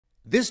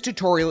This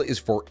tutorial is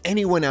for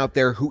anyone out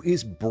there who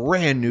is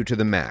brand new to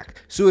the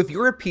Mac, so if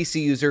you're a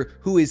PC user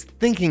who is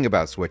thinking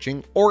about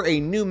switching, or a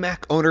new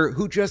Mac owner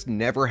who just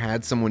never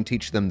had someone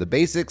teach them the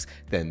basics,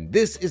 then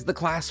this is the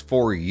class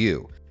for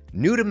you.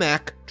 New to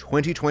Mac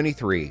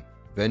 2023,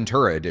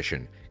 Ventura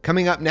Edition,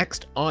 coming up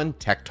next on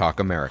Tech Talk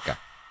America.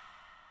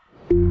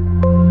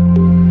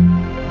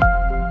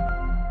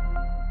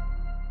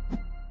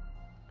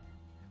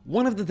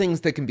 One of the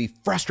things that can be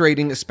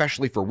frustrating,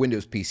 especially for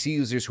Windows PC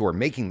users who are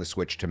making the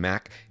switch to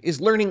Mac,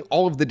 is learning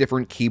all of the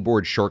different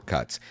keyboard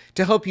shortcuts.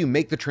 To help you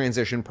make the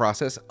transition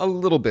process a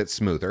little bit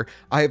smoother,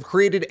 I have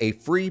created a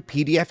free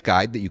PDF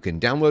guide that you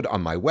can download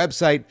on my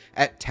website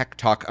at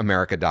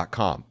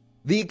techtalkamerica.com.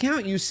 The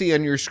account you see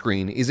on your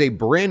screen is a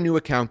brand new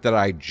account that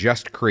I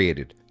just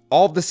created.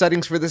 All of the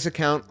settings for this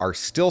account are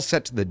still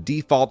set to the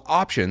default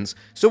options,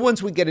 so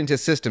once we get into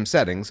system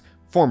settings,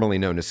 formerly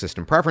known as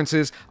system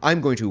preferences,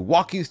 I'm going to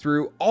walk you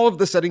through all of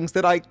the settings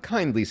that I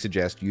kindly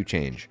suggest you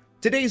change.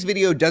 Today's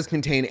video does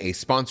contain a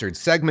sponsored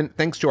segment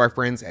thanks to our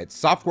friends at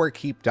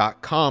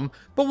softwarekeep.com,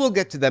 but we'll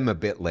get to them a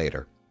bit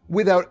later.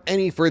 Without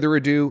any further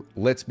ado,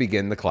 let's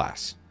begin the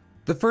class.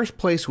 The first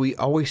place we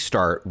always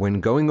start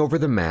when going over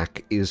the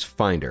Mac is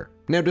Finder.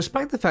 Now,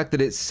 despite the fact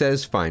that it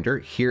says Finder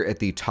here at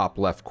the top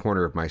left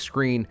corner of my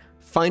screen,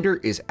 Finder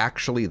is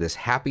actually this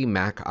happy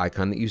Mac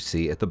icon that you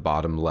see at the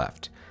bottom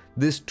left.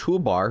 This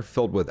toolbar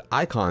filled with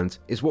icons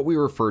is what we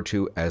refer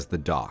to as the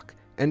dock,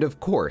 and of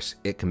course,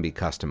 it can be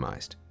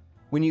customized.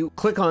 When you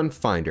click on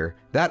Finder,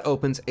 that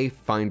opens a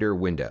Finder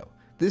window.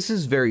 This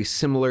is very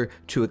similar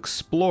to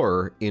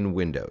Explorer in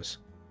Windows.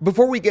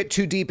 Before we get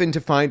too deep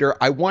into Finder,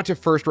 I want to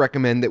first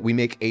recommend that we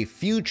make a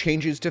few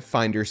changes to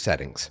Finder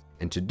settings.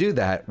 And to do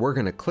that, we're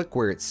going to click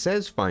where it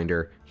says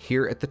Finder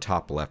here at the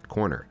top left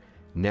corner.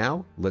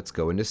 Now, let's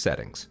go into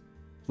Settings.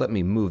 Let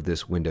me move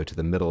this window to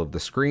the middle of the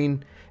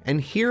screen,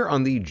 and here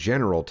on the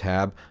General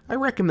tab, I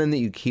recommend that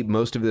you keep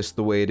most of this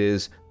the way it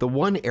is. The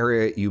one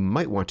area you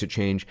might want to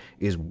change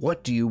is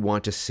what do you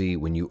want to see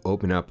when you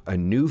open up a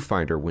new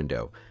Finder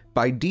window.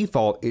 By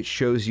default, it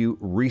shows you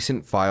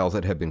recent files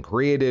that have been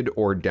created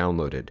or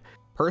downloaded.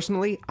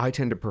 Personally, I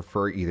tend to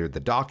prefer either the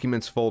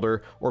Documents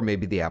folder or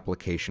maybe the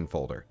Application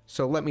folder,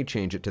 so let me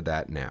change it to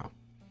that now.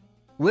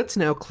 Let's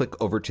now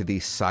click over to the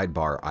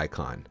sidebar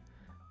icon.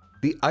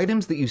 The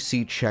items that you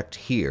see checked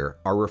here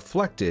are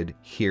reflected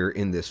here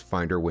in this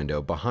Finder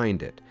window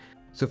behind it.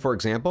 So for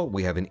example,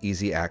 we have an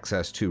easy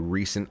access to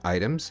recent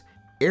items.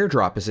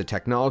 AirDrop is a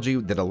technology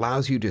that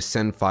allows you to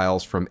send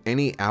files from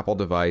any Apple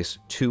device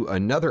to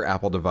another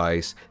Apple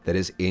device that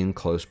is in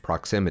close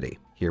proximity.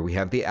 Here we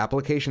have the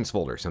Applications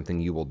folder, something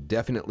you will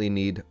definitely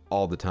need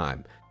all the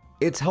time.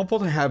 It's helpful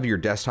to have your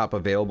desktop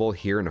available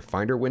here in a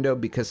Finder window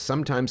because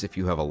sometimes if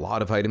you have a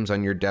lot of items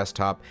on your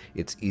desktop,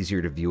 it's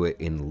easier to view it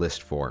in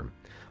list form.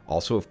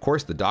 Also, of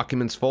course, the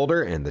Documents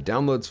folder and the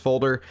Downloads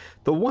folder.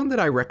 The one that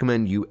I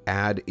recommend you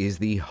add is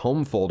the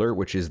Home folder,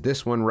 which is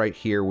this one right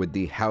here with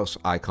the house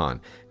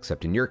icon,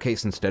 except in your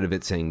case, instead of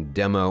it saying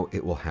Demo,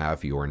 it will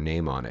have your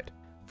name on it.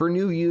 For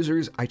new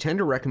users, I tend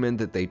to recommend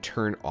that they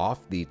turn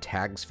off the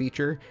tags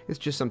feature. It's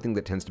just something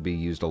that tends to be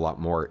used a lot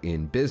more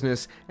in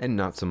business and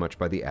not so much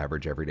by the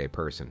average everyday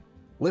person.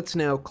 Let's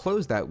now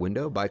close that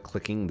window by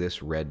clicking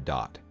this red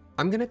dot.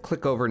 I'm going to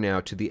click over now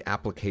to the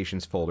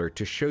Applications folder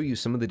to show you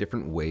some of the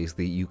different ways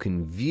that you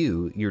can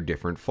view your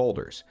different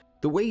folders.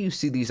 The way you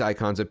see these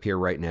icons appear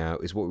right now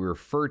is what we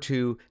refer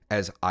to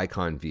as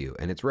icon view,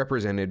 and it's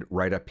represented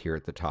right up here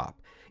at the top.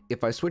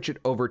 If I switch it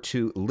over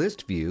to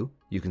list view,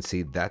 you can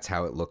see that's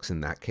how it looks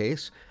in that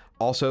case.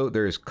 Also,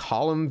 there's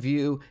column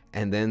view,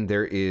 and then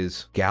there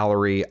is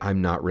gallery.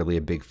 I'm not really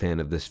a big fan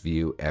of this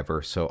view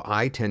ever, so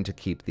I tend to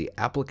keep the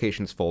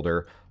Applications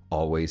folder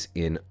always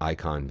in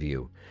icon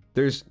view.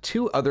 There's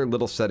two other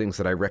little settings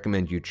that I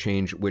recommend you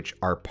change, which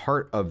are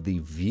part of the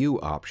view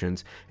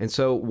options. And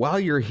so while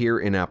you're here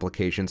in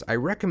Applications, I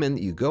recommend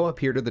that you go up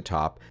here to the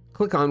top,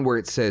 click on where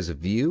it says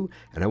View,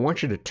 and I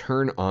want you to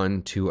turn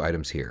on two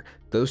items here.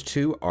 Those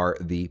two are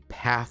the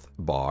path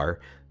bar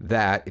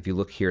that, if you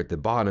look here at the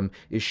bottom,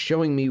 is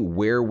showing me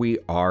where we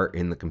are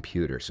in the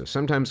computer. So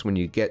sometimes when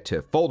you get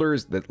to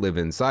folders that live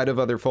inside of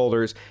other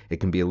folders, it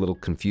can be a little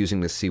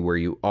confusing to see where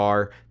you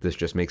are. This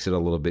just makes it a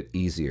little bit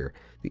easier.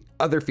 The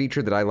other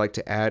feature that I like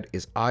to add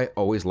is I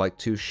always like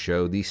to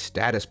show the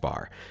status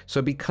bar.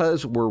 So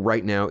because we're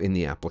right now in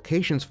the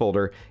Applications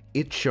folder,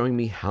 it's showing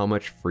me how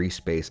much free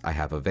space I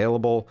have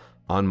available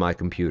on my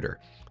computer.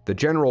 The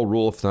general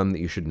rule of thumb that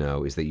you should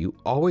know is that you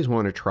always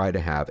want to try to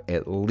have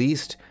at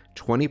least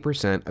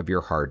 20% of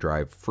your hard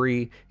drive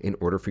free in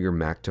order for your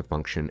Mac to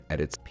function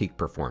at its peak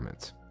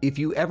performance. If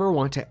you ever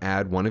want to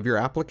add one of your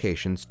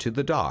applications to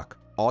the dock,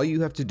 all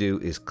you have to do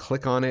is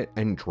click on it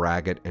and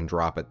drag it and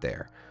drop it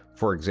there.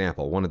 For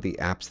example, one of the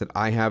apps that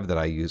I have that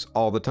I use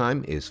all the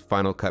time is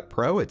Final Cut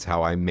Pro. It's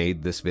how I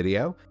made this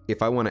video.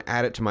 If I want to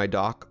add it to my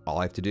dock, all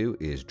I have to do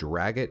is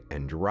drag it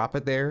and drop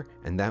it there,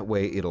 and that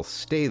way it'll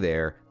stay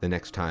there the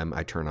next time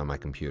I turn on my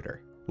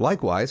computer.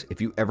 Likewise, if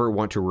you ever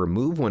want to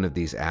remove one of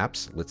these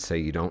apps, let's say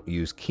you don't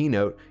use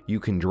Keynote, you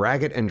can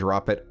drag it and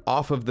drop it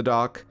off of the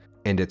dock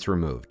and it's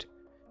removed.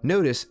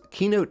 Notice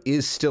Keynote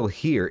is still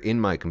here in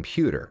my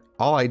computer.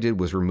 All I did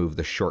was remove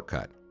the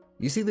shortcut.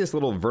 You see this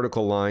little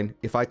vertical line?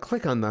 If I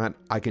click on that,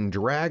 I can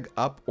drag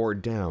up or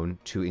down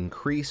to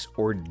increase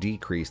or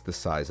decrease the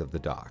size of the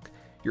dock.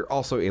 You're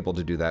also able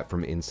to do that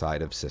from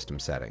inside of System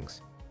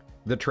Settings.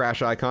 The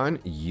trash icon,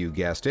 you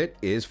guessed it,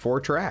 is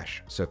for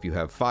trash. So if you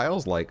have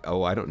files like,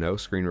 oh, I don't know,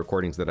 screen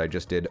recordings that I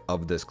just did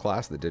of this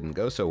class that didn't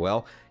go so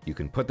well, you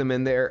can put them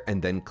in there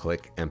and then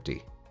click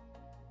empty.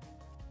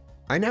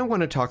 I now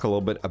want to talk a little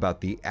bit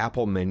about the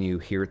Apple menu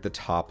here at the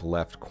top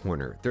left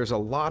corner. There's a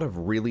lot of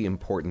really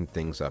important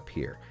things up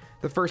here.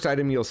 The first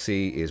item you'll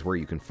see is where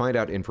you can find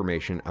out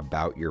information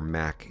about your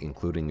Mac,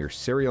 including your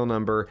serial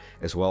number,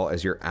 as well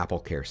as your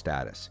AppleCare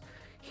status.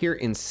 Here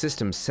in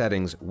System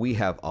Settings, we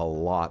have a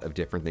lot of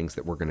different things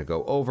that we're going to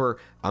go over.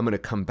 I'm going to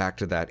come back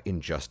to that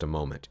in just a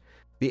moment.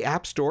 The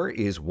App Store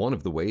is one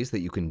of the ways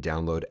that you can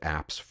download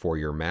apps for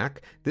your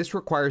Mac. This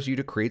requires you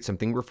to create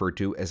something referred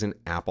to as an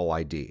Apple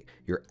ID.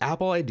 Your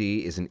Apple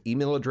ID is an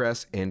email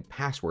address and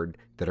password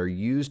that are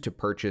used to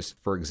purchase,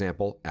 for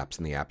example, apps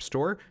in the App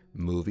Store,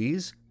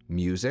 movies,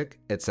 music,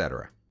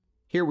 etc.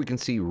 Here we can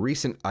see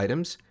recent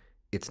items.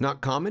 It's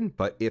not common,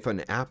 but if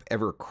an app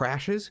ever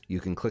crashes, you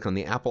can click on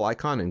the Apple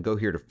icon and go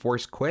here to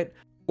force quit.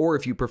 Or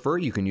if you prefer,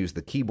 you can use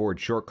the keyboard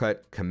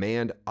shortcut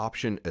Command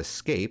Option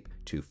Escape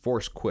to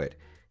force quit.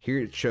 Here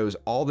it shows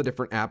all the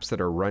different apps that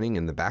are running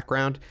in the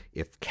background.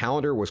 If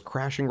Calendar was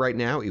crashing right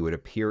now, it would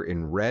appear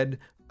in red.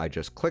 I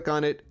just click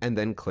on it and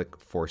then click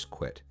force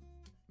quit.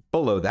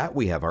 Below that,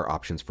 we have our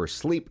options for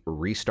sleep,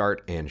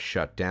 restart, and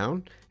shut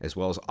down, as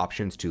well as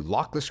options to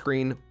lock the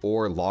screen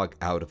or log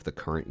out of the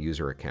current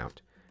user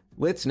account.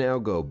 Let's now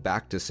go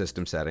back to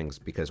System Settings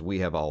because we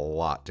have a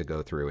lot to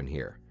go through in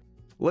here.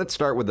 Let's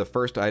start with the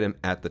first item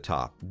at the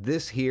top.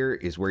 This here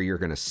is where you're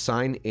going to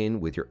sign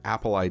in with your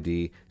Apple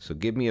ID, so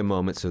give me a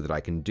moment so that I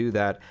can do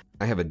that.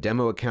 I have a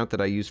demo account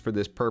that I use for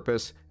this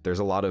purpose. There's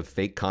a lot of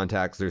fake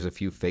contacts. There's a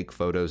few fake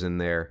photos in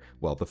there.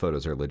 Well, the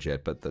photos are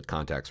legit, but the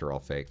contacts are all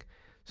fake.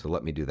 So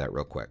let me do that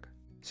real quick.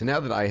 So now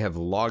that I have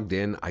logged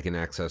in, I can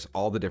access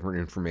all the different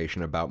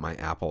information about my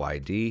Apple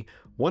ID.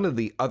 One of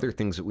the other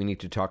things that we need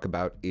to talk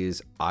about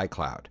is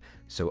iCloud.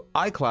 So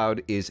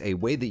iCloud is a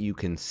way that you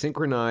can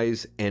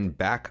synchronize and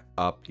back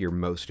up your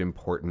most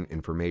important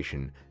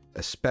information,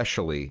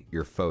 especially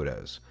your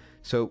photos.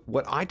 So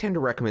what I tend to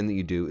recommend that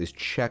you do is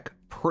check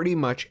pretty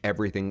much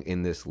everything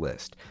in this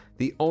list.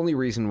 The only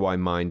reason why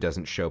mine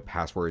doesn't show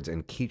passwords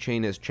and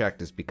keychain as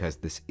checked is because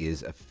this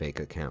is a fake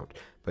account.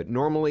 But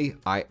normally,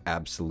 I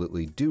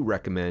absolutely do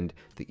recommend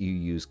that you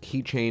use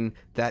keychain.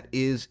 That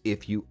is,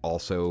 if you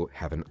also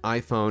have an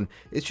iPhone.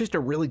 It's just a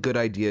really good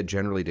idea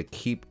generally to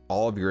keep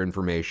all of your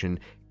information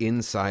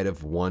inside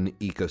of one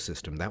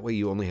ecosystem. That way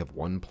you only have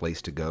one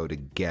place to go to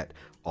get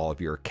all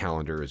of your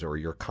calendars or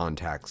your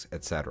contacts,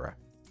 etc.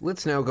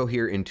 Let's now go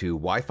here into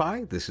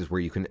Wi-Fi. This is where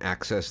you can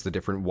access the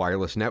different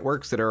wireless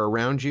networks that are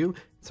around you.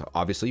 So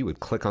obviously you would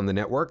click on the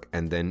network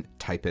and then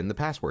type in the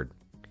password.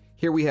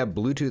 Here we have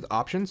Bluetooth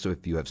options. So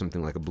if you have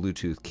something like a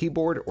Bluetooth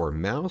keyboard or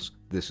mouse,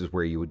 this is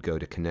where you would go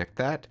to connect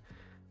that.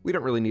 We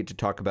don't really need to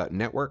talk about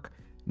network.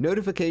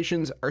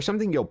 Notifications are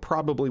something you'll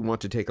probably want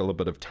to take a little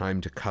bit of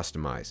time to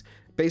customize.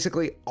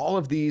 Basically, all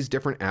of these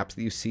different apps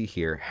that you see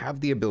here have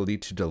the ability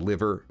to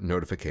deliver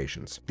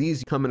notifications.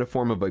 These come in a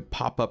form of a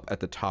pop-up at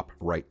the top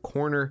right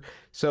corner.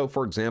 So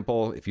for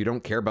example, if you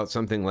don't care about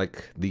something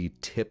like the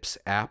Tips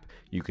app,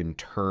 you can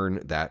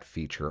turn that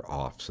feature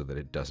off so that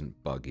it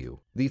doesn't bug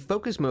you. The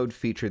focus mode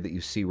feature that you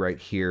see right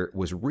here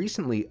was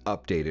recently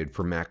updated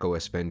for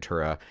macOS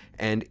Ventura,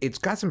 and it's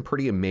got some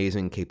pretty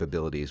amazing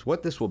capabilities.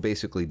 What this will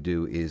basically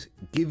do is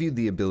give you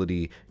the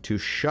ability to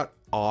shut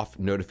off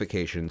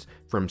notifications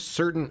from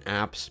certain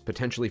apps,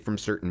 potentially from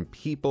certain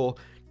people,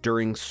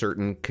 during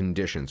certain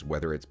conditions,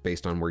 whether it's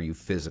based on where you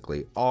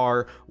physically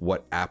are,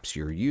 what apps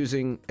you're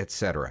using,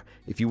 etc.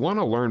 If you want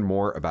to learn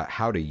more about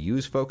how to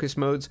use focus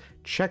modes,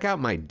 check out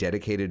my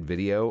dedicated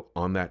video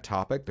on that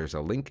topic. There's a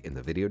link in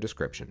the video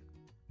description.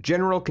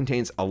 General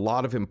contains a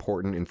lot of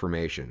important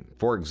information.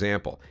 For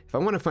example, if I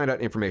want to find out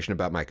information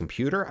about my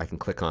computer, I can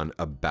click on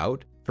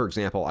About. For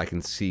example, I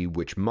can see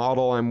which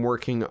model I'm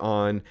working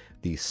on,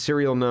 the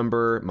serial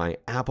number, my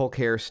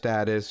AppleCare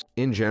status.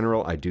 In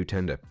general, I do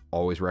tend to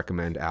always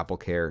recommend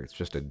AppleCare. It's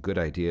just a good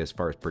idea as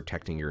far as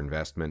protecting your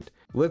investment.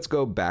 Let's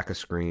go back a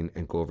screen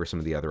and go over some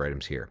of the other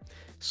items here.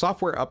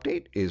 Software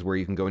update is where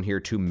you can go in here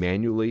to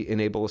manually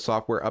enable a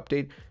software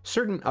update.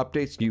 Certain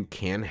updates you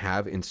can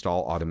have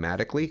install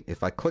automatically.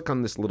 If I click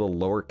on this little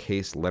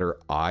lowercase letter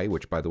I,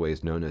 which by the way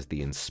is known as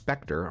the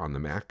inspector on the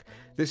Mac,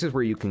 this is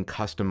where you can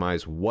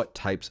customize what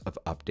types of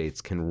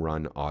updates can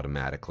run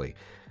automatically.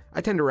 I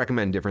tend to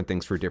recommend different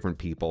things for different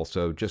people,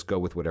 so just go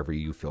with whatever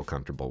you feel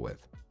comfortable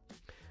with.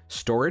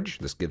 Storage,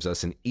 this gives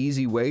us an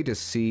easy way to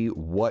see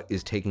what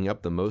is taking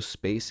up the most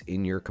space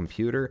in your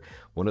computer.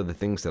 One of the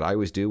things that I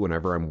always do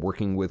whenever I'm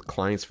working with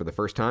clients for the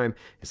first time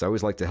is I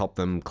always like to help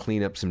them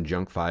clean up some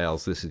junk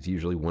files. This is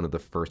usually one of the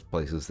first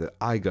places that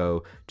I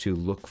go to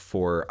look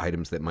for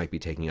items that might be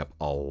taking up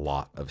a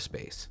lot of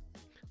space.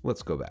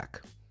 Let's go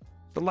back.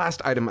 The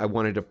last item I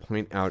wanted to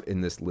point out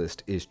in this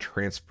list is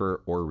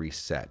transfer or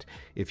reset.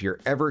 If you're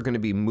ever going to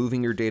be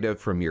moving your data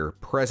from your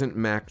present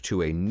Mac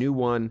to a new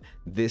one,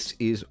 this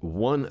is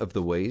one of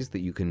the ways that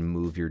you can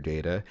move your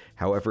data.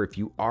 However, if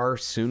you are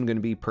soon going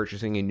to be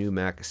purchasing a new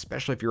Mac,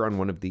 especially if you're on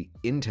one of the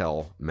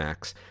Intel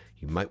Macs,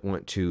 you might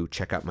want to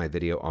check out my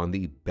video on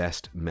the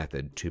best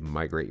method to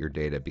migrate your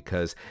data,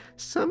 because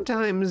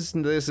sometimes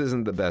this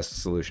isn't the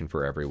best solution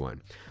for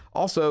everyone.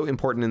 Also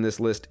important in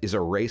this list is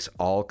erase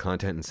all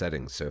content and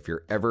settings. So if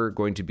you're ever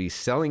going to be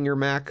selling your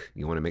Mac,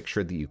 you want to make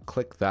sure that you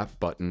click that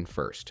button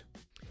first.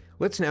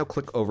 Let's now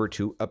click over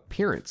to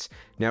appearance.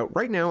 Now,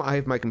 right now I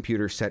have my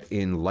computer set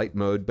in light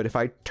mode, but if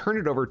I turn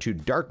it over to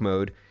dark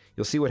mode,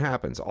 you'll see what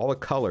happens. All the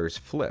colors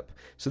flip.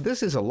 So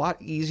this is a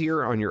lot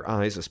easier on your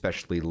eyes,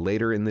 especially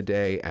later in the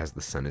day as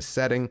the sun is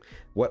setting.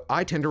 What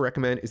I tend to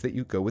recommend is that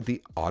you go with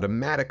the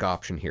automatic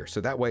option here.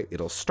 So that way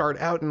it'll start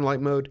out in light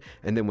mode,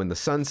 and then when the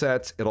sun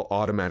sets, it'll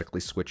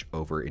automatically switch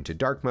over into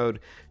dark mode.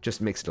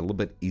 Just makes it a little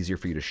bit easier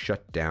for you to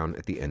shut down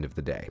at the end of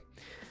the day.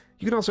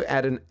 You can also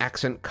add an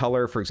accent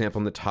color, for example,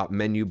 in the top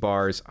menu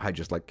bars. I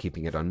just like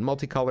keeping it on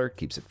multicolor,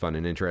 keeps it fun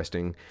and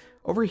interesting.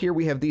 Over here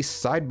we have the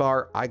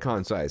sidebar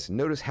icon size.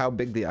 Notice how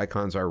big the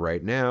icons are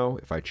right now.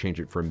 If I change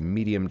it from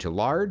medium to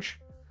large,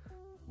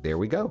 there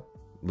we go.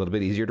 A little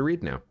bit easier to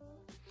read now.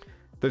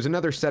 There's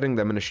another setting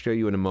that I'm going to show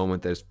you in a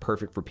moment that is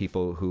perfect for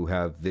people who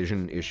have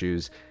vision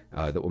issues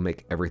that will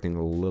make everything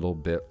a little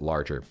bit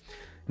larger.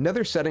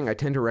 Another setting I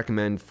tend to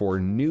recommend for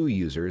new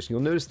users, you'll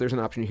notice there's an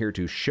option here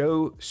to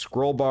show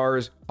scroll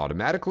bars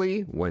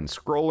automatically when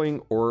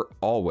scrolling or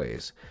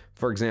always.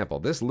 For example,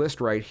 this list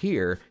right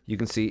here, you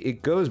can see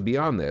it goes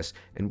beyond this,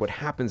 and what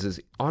happens is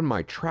on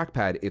my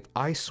trackpad, if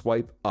I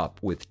swipe up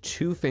with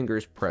 2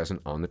 fingers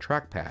present on the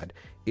trackpad,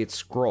 it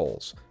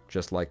scrolls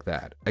just like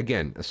that.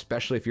 Again,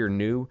 especially if you're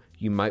new,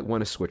 you might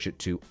want to switch it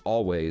to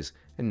always,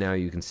 and now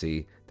you can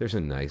see there's a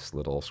nice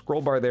little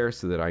scroll bar there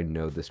so that I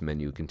know this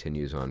menu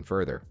continues on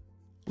further.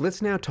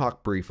 Let's now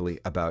talk briefly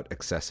about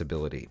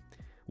accessibility.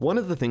 One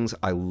of the things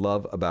I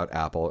love about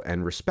Apple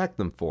and respect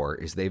them for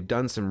is they've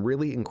done some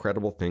really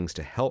incredible things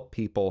to help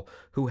people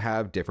who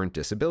have different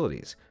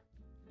disabilities.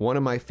 One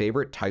of my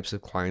favorite types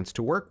of clients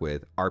to work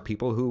with are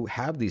people who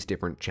have these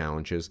different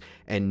challenges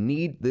and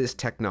need this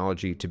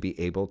technology to be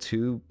able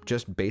to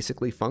just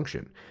basically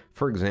function.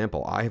 For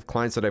example, I have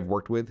clients that I've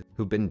worked with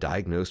who've been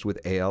diagnosed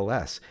with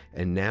ALS,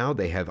 and now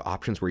they have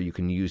options where you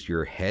can use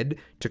your head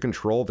to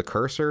control the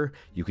cursor.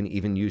 You can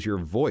even use your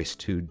voice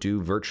to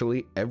do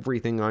virtually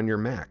everything on your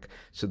Mac.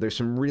 So there's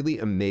some really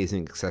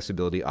amazing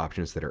accessibility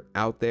options that are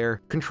out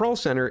there. Control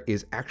Center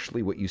is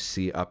actually what you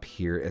see up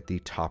here at the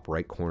top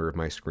right corner of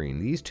my screen.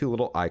 These 2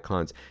 little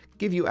icons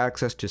give you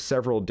access to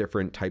several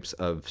different types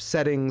of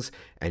settings,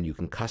 and you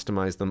can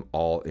customize them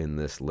all in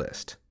this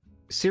list.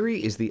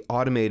 Siri is the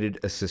automated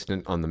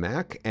assistant on the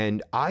Mac,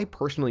 and I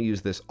personally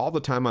use this all the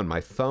time on my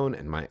phone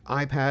and my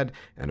iPad,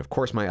 and of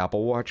course my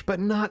Apple Watch, but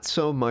not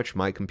so much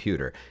my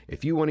computer.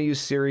 If you want to use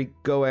Siri,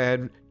 go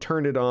ahead,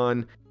 turn it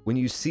on. When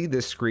you see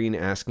this screen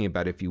asking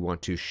about if you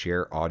want to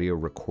share audio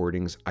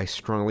recordings, I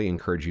strongly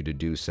encourage you to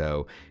do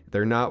so.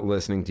 They're not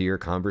listening to your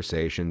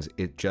conversations.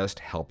 It just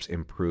helps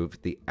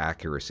improve the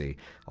accuracy.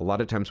 A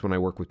lot of times when I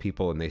work with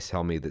people and they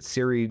tell me that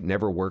Siri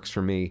never works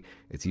for me,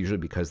 it's usually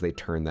because they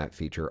turn that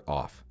feature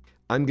off.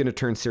 I'm going to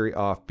turn Siri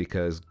off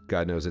because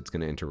God knows it's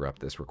going to interrupt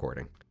this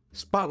recording.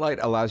 Spotlight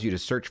allows you to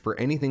search for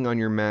anything on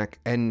your Mac,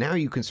 and now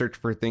you can search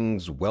for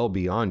things well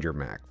beyond your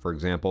Mac. For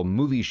example,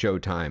 movie show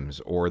times,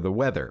 or the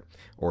weather,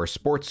 or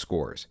sports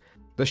scores.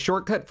 The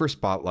shortcut for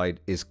Spotlight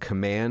is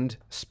Command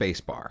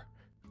Spacebar.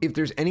 If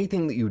there's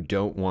anything that you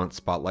don't want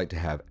Spotlight to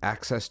have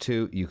access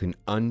to, you can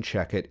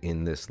uncheck it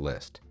in this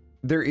list.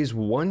 There is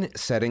one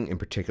setting in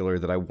particular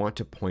that I want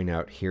to point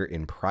out here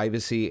in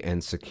privacy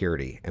and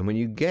security. And when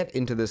you get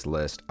into this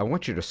list, I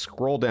want you to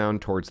scroll down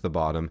towards the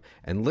bottom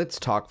and let's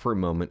talk for a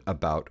moment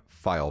about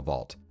File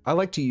Vault. I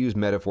like to use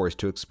metaphors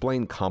to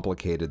explain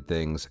complicated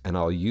things, and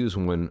I'll use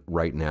one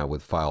right now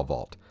with File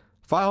Vault.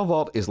 File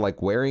Vault is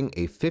like wearing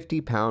a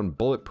 50-pound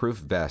bulletproof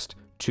vest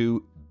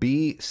to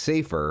be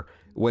safer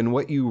when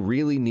what you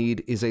really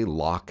need is a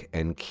lock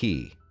and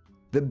key.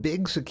 The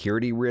big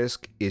security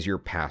risk is your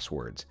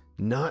passwords.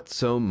 Not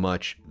so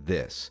much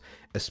this.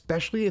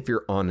 Especially if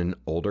you're on an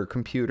older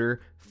computer,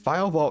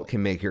 File Vault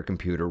can make your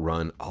computer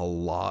run a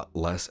lot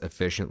less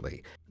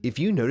efficiently. If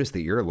you notice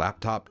that your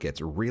laptop gets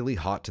really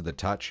hot to the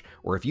touch,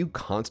 or if you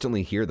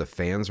constantly hear the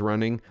fans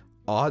running,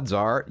 odds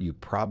are you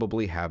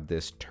probably have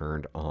this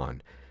turned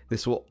on.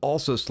 This will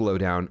also slow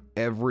down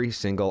every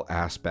single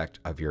aspect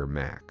of your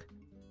Mac.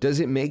 Does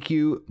it make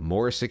you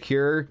more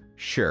secure?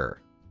 Sure,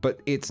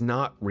 but it's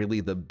not really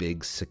the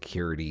big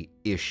security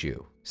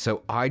issue.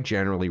 So I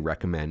generally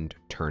recommend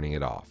turning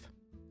it off.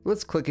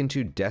 Let's click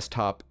into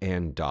Desktop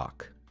and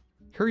Dock.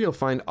 Here you'll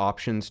find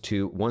options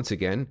to, once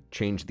again,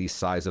 change the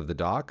size of the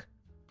dock.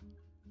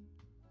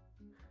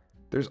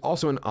 There's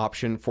also an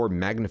option for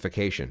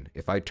magnification.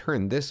 If I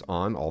turn this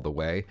on all the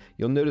way,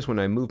 you'll notice when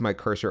I move my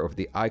cursor over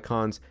the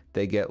icons,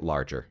 they get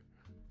larger.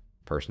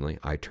 Personally,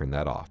 I turn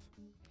that off.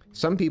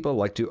 Some people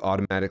like to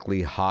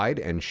automatically hide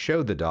and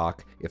show the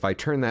dock. If I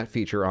turn that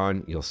feature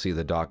on, you'll see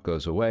the dock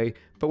goes away,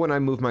 but when I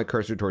move my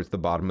cursor towards the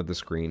bottom of the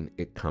screen,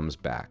 it comes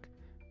back.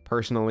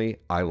 Personally,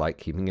 I like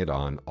keeping it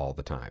on all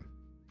the time.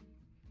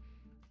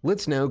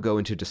 Let's now go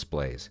into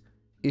displays.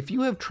 If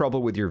you have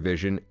trouble with your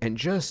vision and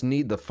just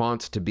need the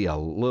fonts to be a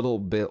little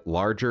bit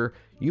larger,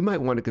 you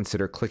might want to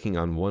consider clicking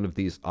on one of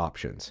these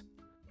options.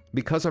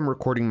 Because I'm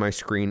recording my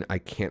screen, I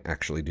can't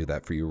actually do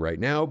that for you right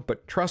now,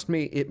 but trust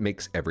me, it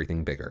makes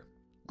everything bigger.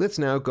 Let's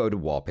now go to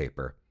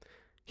Wallpaper.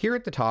 Here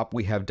at the top,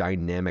 we have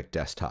dynamic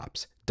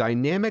desktops.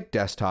 Dynamic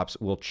desktops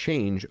will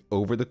change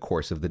over the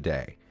course of the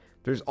day.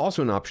 There's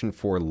also an option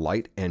for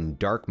light and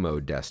dark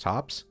mode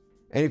desktops.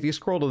 And if you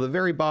scroll to the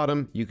very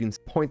bottom, you can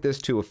point this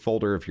to a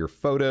folder of your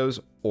photos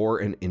or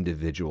an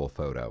individual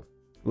photo.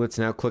 Let's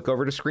now click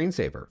over to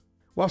Screensaver.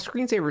 While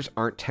screensavers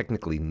aren't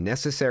technically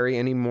necessary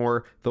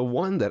anymore, the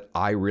one that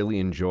I really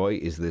enjoy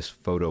is this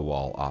photo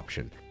wall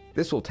option.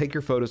 This will take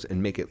your photos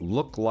and make it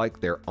look like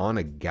they're on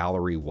a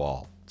gallery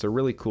wall. It's a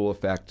really cool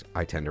effect.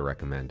 I tend to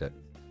recommend it.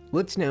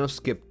 Let's now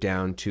skip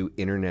down to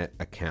internet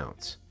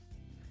accounts.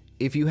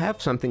 If you have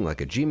something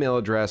like a Gmail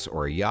address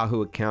or a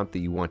Yahoo account that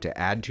you want to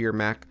add to your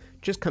Mac,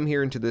 just come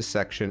here into this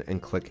section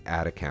and click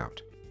Add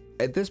Account.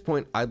 At this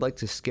point, I'd like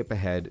to skip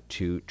ahead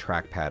to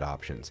Trackpad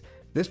options.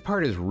 This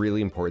part is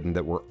really important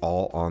that we're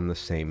all on the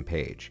same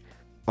page.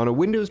 On a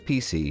Windows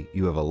PC,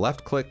 you have a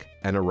left click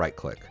and a right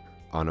click.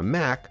 On a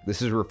Mac,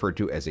 this is referred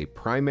to as a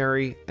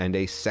primary and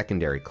a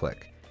secondary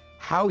click.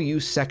 How you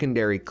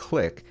secondary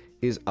click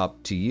is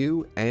up to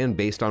you and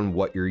based on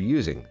what you're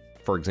using.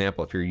 For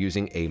example, if you're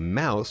using a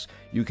mouse,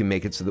 you can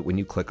make it so that when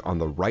you click on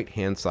the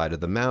right-hand side of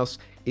the mouse,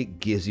 it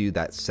gives you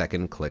that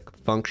second click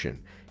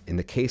function. In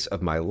the case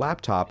of my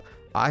laptop,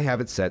 I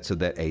have it set so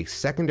that a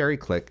secondary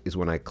click is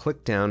when I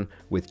click down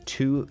with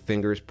 2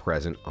 fingers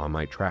present on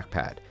my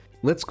trackpad.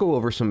 Let's go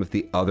over some of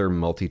the other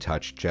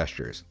multi-touch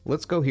gestures.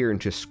 Let's go here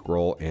and just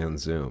scroll and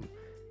zoom.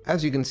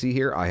 As you can see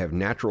here, I have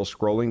natural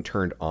scrolling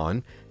turned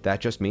on. That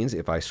just means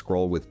if I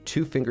scroll with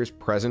 2 fingers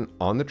present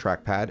on the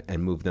trackpad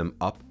and move them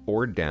up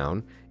or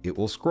down, it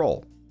will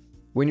scroll.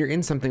 When you're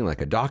in something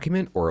like a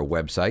document or a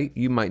website,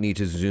 you might need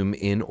to zoom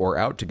in or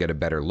out to get a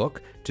better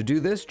look. To do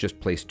this, just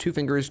place 2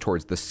 fingers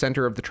towards the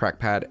center of the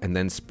trackpad and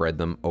then spread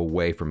them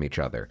away from each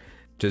other.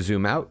 To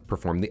zoom out,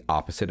 perform the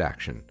opposite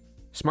action.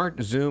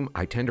 Smart Zoom,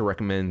 I tend to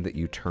recommend that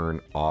you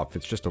turn off.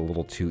 It's just a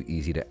little too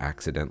easy to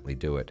accidentally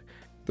do it.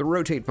 The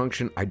rotate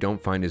function I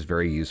don't find is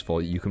very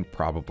useful. You can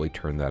probably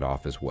turn that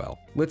off as well.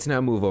 Let's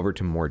now move over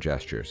to more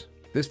gestures.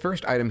 This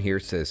first item here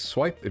says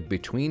swipe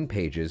between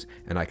pages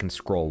and I can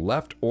scroll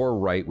left or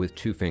right with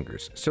 2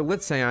 fingers. So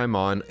let's say I'm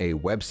on a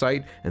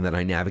website and then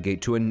I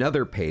navigate to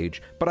another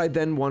page, but I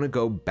then want to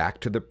go back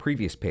to the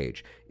previous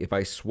page. If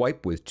I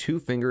swipe with 2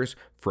 fingers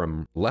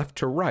from left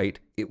to right,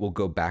 it will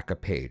go back a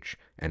page.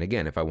 And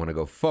again, if I want to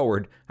go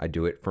forward, I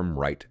do it from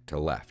right to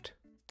left.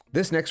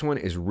 This next one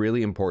is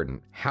really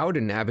important, how to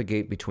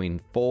navigate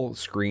between full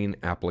screen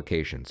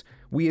applications.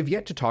 We have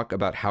yet to talk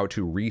about how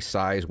to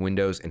resize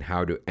windows and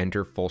how to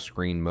enter full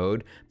screen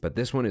mode, but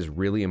this one is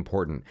really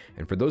important.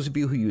 And for those of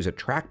you who use a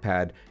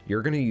trackpad,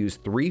 you're going to use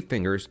 3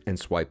 fingers and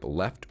swipe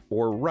left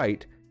or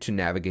right to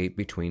navigate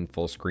between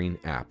full screen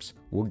apps.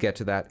 We'll get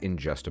to that in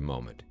just a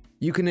moment.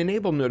 You can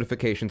enable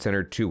Notification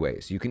Center 2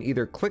 ways. You can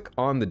either click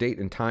on the date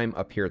and time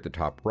up here at the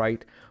top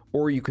right,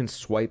 or you can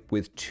swipe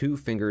with 2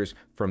 fingers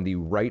from the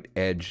right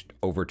edge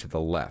over to the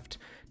left.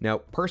 Now,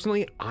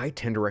 personally, I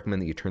tend to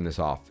recommend that you turn this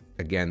off.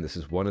 Again, this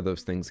is one of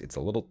those things, it's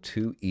a little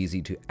too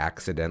easy to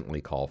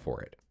accidentally call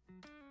for it.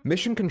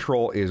 Mission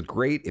control is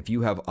great if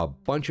you have a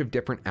bunch of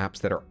different apps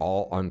that are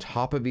all on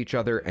top of each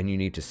other and you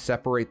need to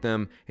separate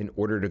them in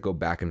order to go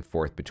back and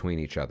forth between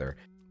each other.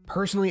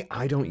 Personally,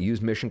 I don't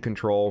use mission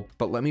control,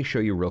 but let me show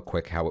you real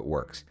quick how it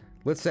works.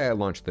 Let's say I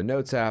launch the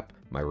Notes app,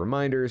 my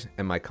reminders,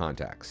 and my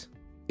contacts.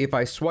 If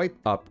I swipe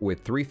up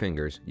with 3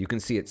 fingers, you can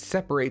see it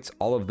separates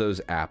all of those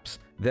apps.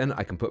 Then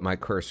I can put my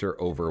cursor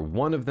over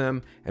one of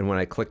them, and when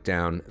I click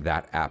down,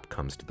 that app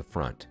comes to the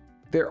front.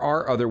 There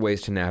are other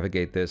ways to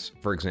navigate this.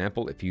 For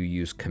example, if you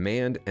use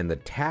Command and the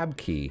Tab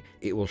key,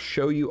 it will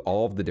show you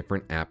all of the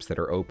different apps that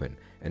are open.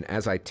 And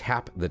as I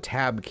tap the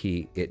Tab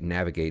key, it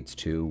navigates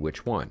to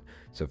which one.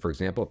 So for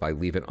example, if I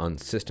leave it on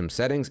System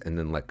Settings and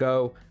then let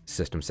go,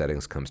 System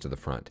Settings comes to the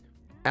front.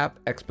 App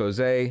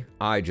Expose,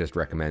 I just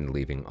recommend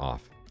leaving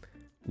off.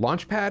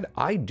 Launchpad,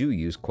 I do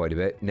use quite a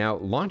bit. Now,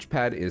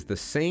 Launchpad is the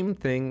same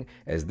thing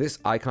as this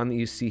icon that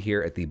you see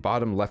here at the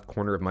bottom left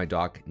corner of my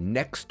dock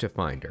next to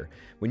Finder.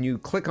 When you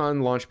click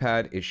on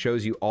Launchpad, it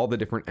shows you all the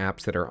different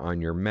apps that are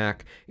on your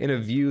Mac in a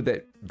view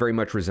that very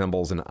much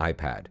resembles an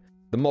iPad.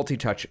 The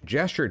multi-touch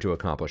gesture to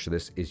accomplish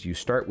this is you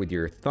start with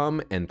your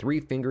thumb and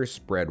 3 fingers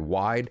spread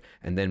wide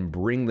and then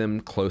bring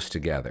them close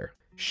together.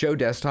 Show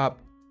Desktop,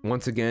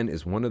 once again,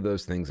 is one of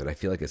those things that I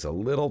feel like is a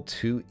little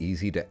too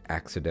easy to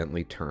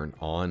accidentally turn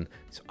on,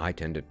 so I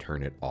tend to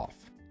turn it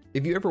off.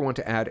 If you ever want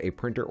to add a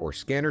printer or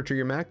scanner to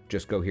your Mac,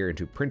 just go here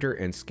into Printer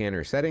and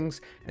Scanner Settings,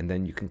 and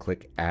then you can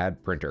click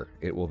Add Printer.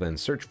 It will then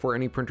search for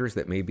any printers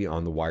that may be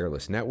on the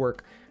wireless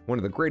network. One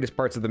of the greatest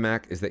parts of the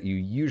Mac is that you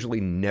usually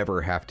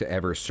never have to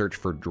ever search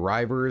for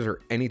drivers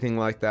or anything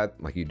like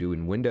that, like you do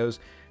in Windows.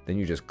 Then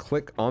you just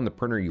click on the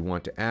printer you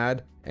want to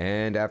add,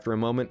 and after a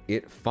moment,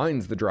 it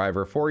finds the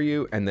driver for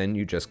you, and then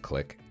you just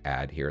click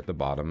Add here at the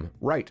bottom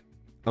right.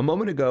 A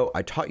moment ago,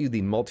 I taught you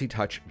the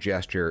multi-touch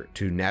gesture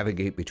to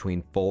navigate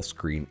between full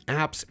screen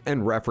apps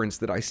and referenced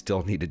that I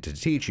still needed to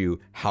teach you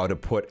how to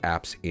put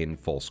apps in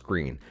full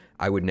screen.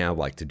 I would now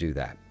like to do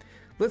that.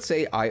 Let's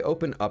say I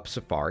open up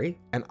Safari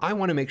and I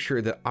want to make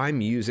sure that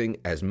I'm using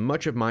as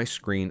much of my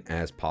screen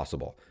as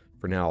possible.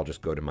 For now, I'll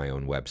just go to my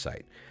own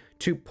website.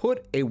 To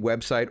put a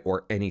website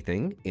or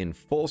anything in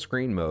full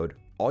screen mode,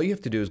 all you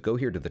have to do is go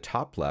here to the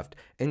top left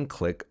and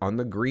click on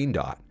the green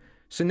dot.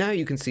 So now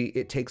you can see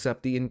it takes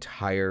up the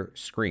entire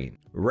screen.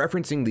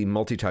 Referencing the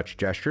multi-touch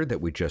gesture that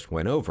we just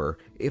went over,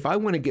 if I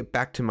want to get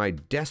back to my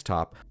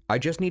desktop, I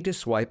just need to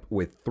swipe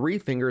with 3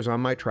 fingers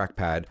on my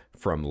trackpad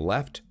from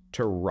left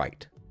to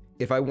right.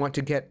 If I want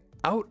to get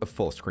out of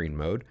full screen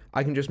mode,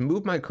 I can just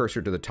move my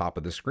cursor to the top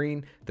of the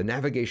screen, the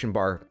navigation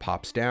bar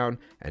pops down,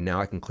 and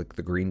now I can click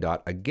the green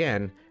dot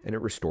again, and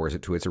it restores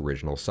it to its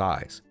original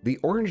size. The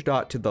orange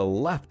dot to the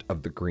left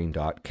of the green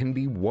dot can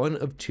be one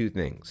of 2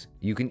 things.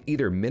 You can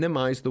either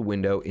minimize the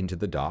window into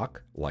the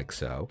dock, like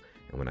so,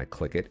 and when I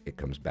click it, it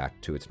comes back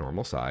to its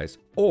normal size.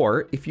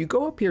 Or if you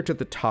go up here to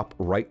the top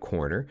right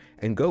corner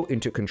and go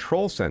into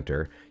Control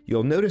Center,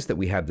 you'll notice that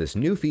we have this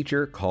new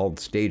feature called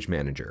Stage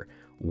Manager.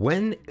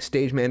 When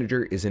Stage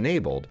Manager is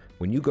enabled,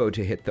 when you go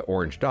to hit the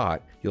orange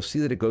dot, you'll see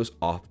that it goes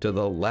off to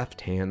the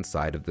left-hand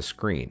side of the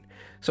screen.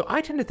 So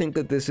I tend to think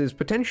that this is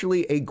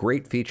potentially a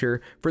great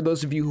feature for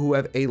those of you who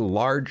have a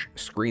large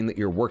screen that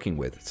you're working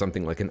with,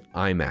 something like an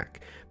iMac.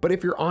 But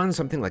if you're on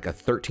something like a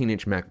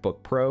 13-inch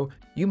MacBook Pro,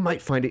 you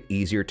might find it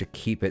easier to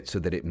keep it so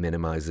that it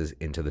minimizes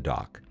into the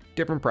dock.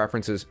 Different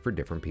preferences for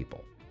different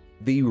people.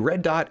 The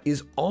red dot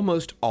is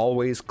almost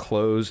always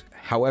close.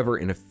 However,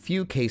 in a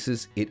few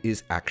cases, it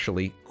is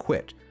actually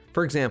quit.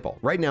 For example,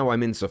 right now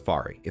I'm in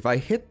Safari. If I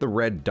hit the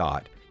red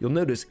dot, you'll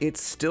notice it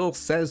still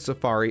says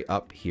Safari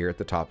up here at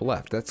the top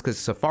left. That's because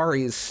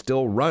Safari is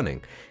still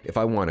running. If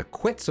I want to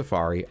quit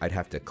Safari, I'd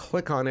have to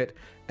click on it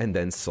and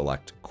then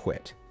select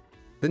quit.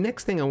 The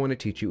next thing I want to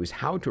teach you is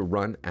how to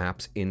run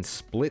apps in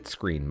split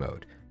screen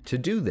mode. To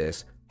do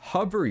this,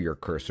 hover your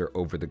cursor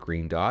over the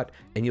green dot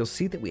and you'll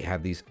see that we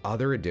have these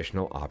other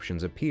additional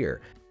options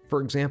appear.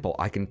 For example,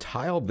 I can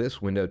tile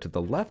this window to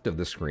the left of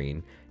the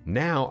screen.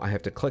 Now I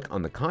have to click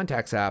on the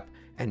Contacts app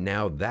and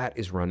now that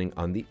is running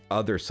on the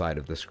other side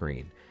of the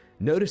screen.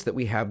 Notice that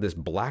we have this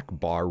black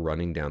bar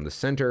running down the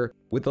center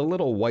with a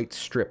little white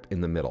strip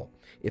in the middle.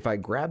 If I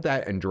grab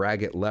that and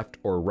drag it left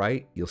or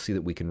right, you'll see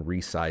that we can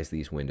resize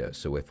these windows.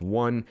 So if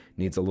one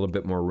needs a little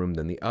bit more room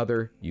than the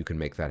other, you can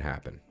make that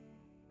happen.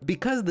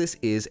 Because this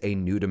is a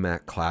new to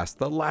Mac class,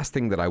 the last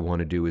thing that I want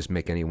to do is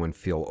make anyone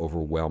feel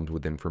overwhelmed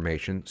with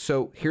information.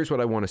 So here's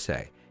what I want to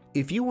say.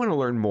 If you want to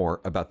learn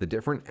more about the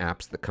different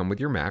apps that come with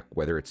your Mac,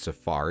 whether it's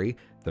Safari,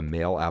 the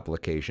Mail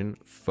application,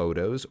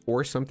 Photos,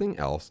 or something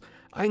else,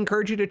 I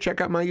encourage you to check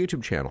out my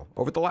YouTube channel.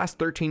 Over the last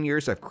 13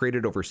 years, I've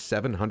created over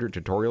 700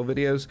 tutorial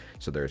videos,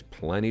 so there's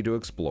plenty to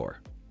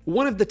explore.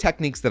 One of the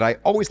techniques that I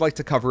always like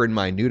to cover in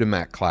my new to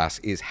Mac class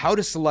is how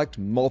to select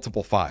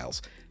multiple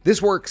files.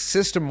 This works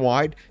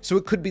system-wide, so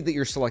it could be that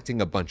you're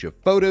selecting a bunch of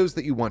photos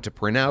that you want to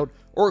print out,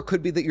 or it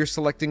could be that you're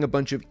selecting a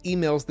bunch of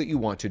emails that you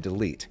want to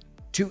delete.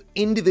 To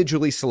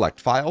individually select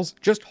files,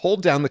 just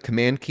hold down the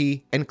Command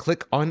key and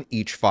click on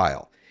each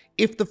file.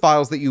 If the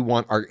files that you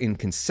want are in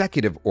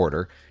consecutive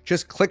order,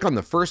 just click on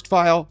the first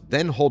file,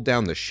 then hold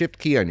down the Shift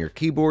key on your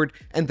keyboard,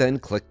 and then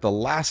click the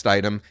last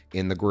item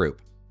in the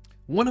group.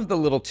 One of the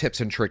little tips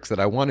and tricks that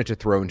I wanted to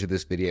throw into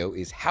this video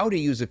is how to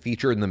use a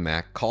feature in the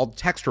Mac called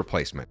text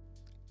replacement.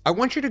 I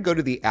want you to go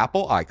to the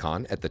Apple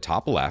icon at the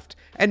top left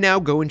and now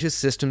go into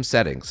System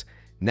Settings.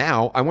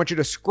 Now I want you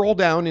to scroll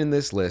down in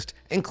this list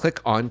and click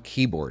on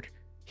Keyboard.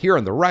 Here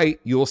on the right,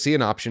 you will see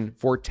an option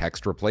for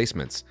text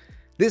replacements.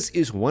 This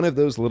is one of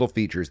those little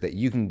features that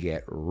you can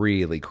get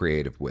really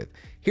creative with.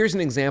 Here's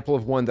an example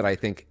of one that I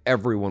think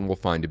everyone will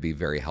find to be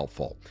very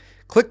helpful.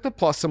 Click the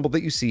plus symbol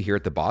that you see here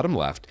at the bottom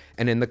left,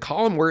 and in the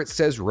column where it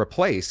says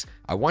Replace,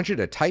 I want you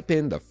to type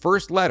in the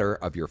first letter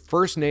of your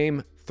first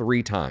name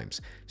 3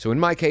 times. So in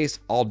my case,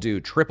 I'll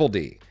do Triple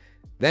D.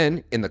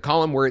 Then in the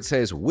column where it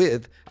says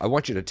With, I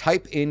want you to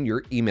type in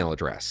your email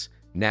address.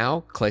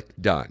 Now click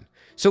Done.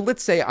 So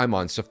let's say I'm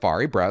on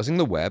Safari browsing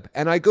the web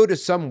and I go to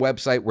some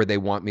website where they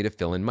want me to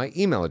fill in my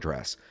email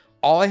address.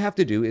 All I have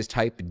to do is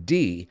type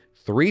D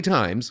 3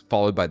 times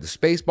followed by the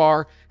space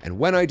bar, and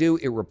when I do,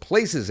 it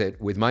replaces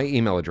it with my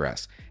email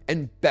address.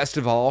 And best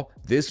of all,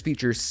 this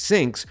feature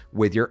syncs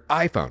with your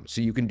iPhone,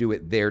 so you can do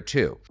it there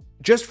too.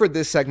 Just for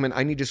this segment,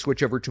 I need to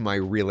switch over to my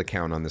real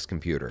account on this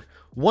computer.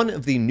 One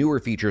of the newer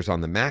features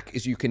on the Mac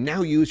is you can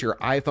now use your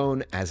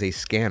iPhone as a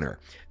scanner.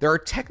 There are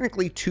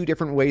technically 2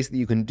 different ways that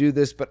you can do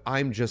this, but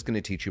I'm just going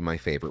to teach you my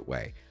favorite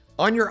way.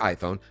 On your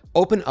iPhone,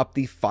 open up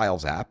the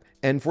Files app,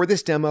 and for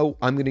this demo,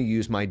 I'm going to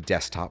use my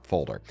desktop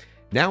folder.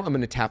 Now I'm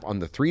going to tap on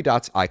the three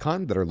dots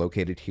icon that are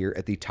located here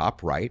at the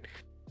top right.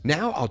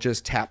 Now I'll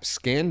just tap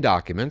Scan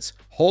Documents,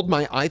 hold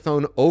my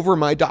iPhone over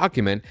my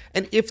document,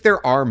 and if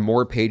there are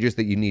more pages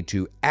that you need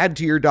to add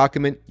to your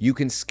document, you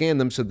can scan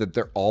them so that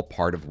they're all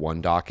part of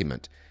one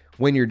document.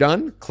 When you're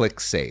done, click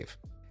Save.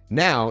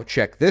 Now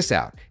check this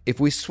out. If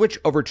we switch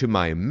over to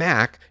my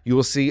Mac, you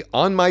will see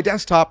on my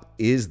desktop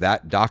is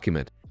that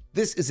document.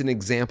 This is an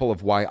example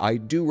of why I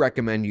do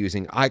recommend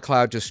using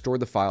iCloud to store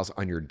the files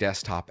on your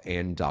desktop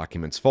and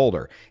Documents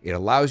folder. It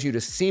allows you to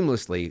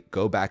seamlessly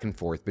go back and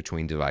forth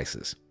between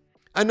devices.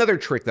 Another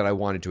trick that I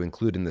wanted to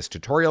include in this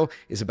tutorial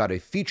is about a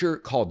feature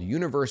called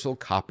Universal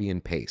Copy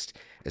and Paste.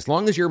 As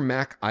long as your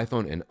Mac,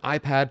 iPhone, and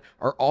iPad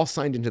are all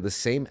signed into the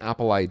same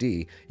Apple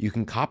ID, you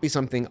can copy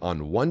something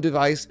on one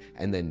device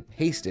and then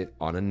paste it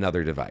on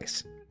another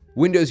device.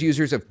 Windows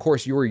users, of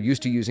course, you are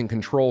used to using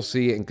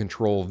Control-C and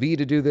Control-V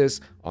to do this.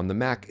 On the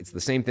Mac, it's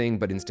the same thing,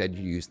 but instead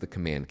you use the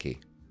Command key.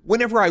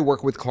 Whenever I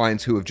work with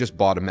clients who have just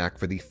bought a Mac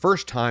for the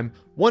first time,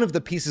 one of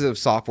the pieces of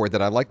software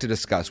that I like to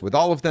discuss with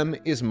all of them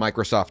is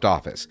Microsoft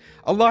Office.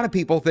 A lot of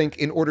people think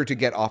in order to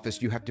get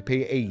Office, you have to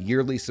pay a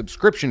yearly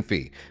subscription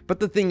fee. But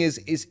the thing is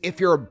if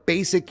you're a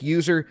basic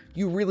user,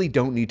 you really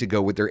don't need to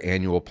go with their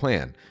annual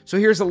plan. So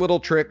here's a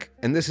little trick,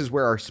 and this is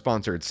where our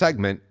sponsored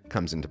segment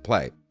comes into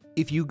play.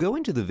 If you go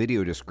into the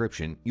video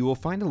description, you will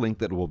find a link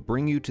that will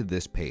bring you to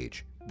this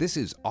page. This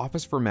is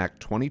Office for Mac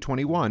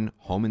 2021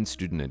 Home and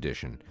Student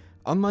Edition.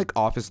 Unlike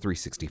Office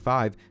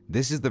 365,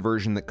 this is the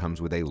version that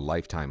comes with a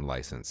lifetime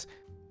license.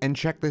 And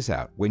check this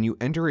out, when you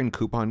enter in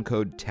coupon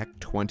code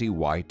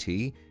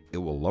TECH20YT, it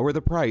will lower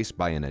the price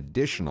by an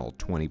additional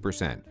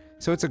 20%.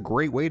 So it's a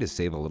great way to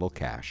save a little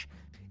cash.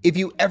 If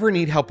you ever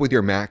need help with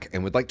your Mac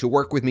and would like to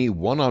work with me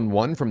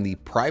one-on-one from the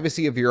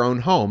privacy of your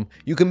own home,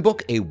 you can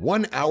book a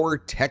 1-hour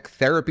tech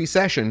therapy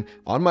session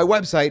on my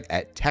website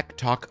at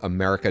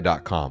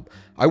techtalkamerica.com.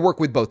 I work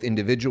with both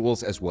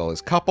individuals as well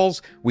as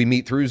couples. We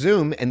meet through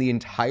Zoom and the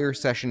entire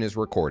session is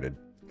recorded.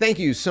 Thank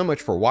you so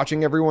much for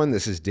watching, everyone.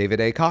 This is David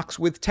A. Cox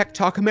with Tech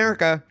Talk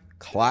America.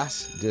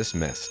 Class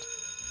dismissed.